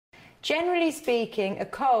Generally speaking, a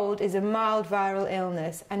cold is a mild viral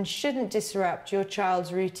illness and shouldn't disrupt your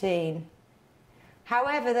child's routine.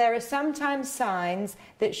 However, there are sometimes signs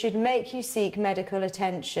that should make you seek medical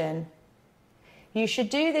attention. You should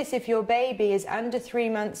do this if your baby is under 3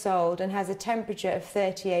 months old and has a temperature of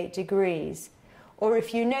 38 degrees, or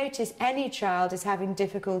if you notice any child is having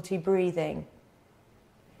difficulty breathing.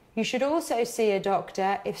 You should also see a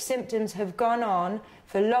doctor if symptoms have gone on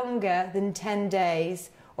for longer than 10 days,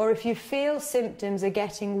 or if you feel symptoms are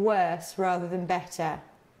getting worse rather than better.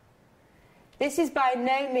 This is by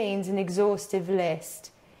no means an exhaustive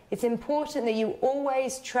list. It's important that you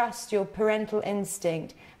always trust your parental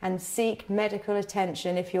instinct and seek medical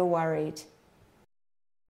attention if you're worried.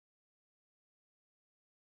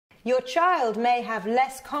 Your child may have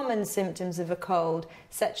less common symptoms of a cold,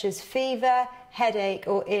 such as fever, headache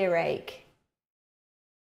or earache.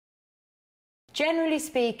 Generally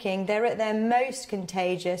speaking, they're at their most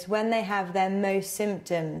contagious when they have their most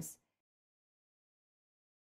symptoms.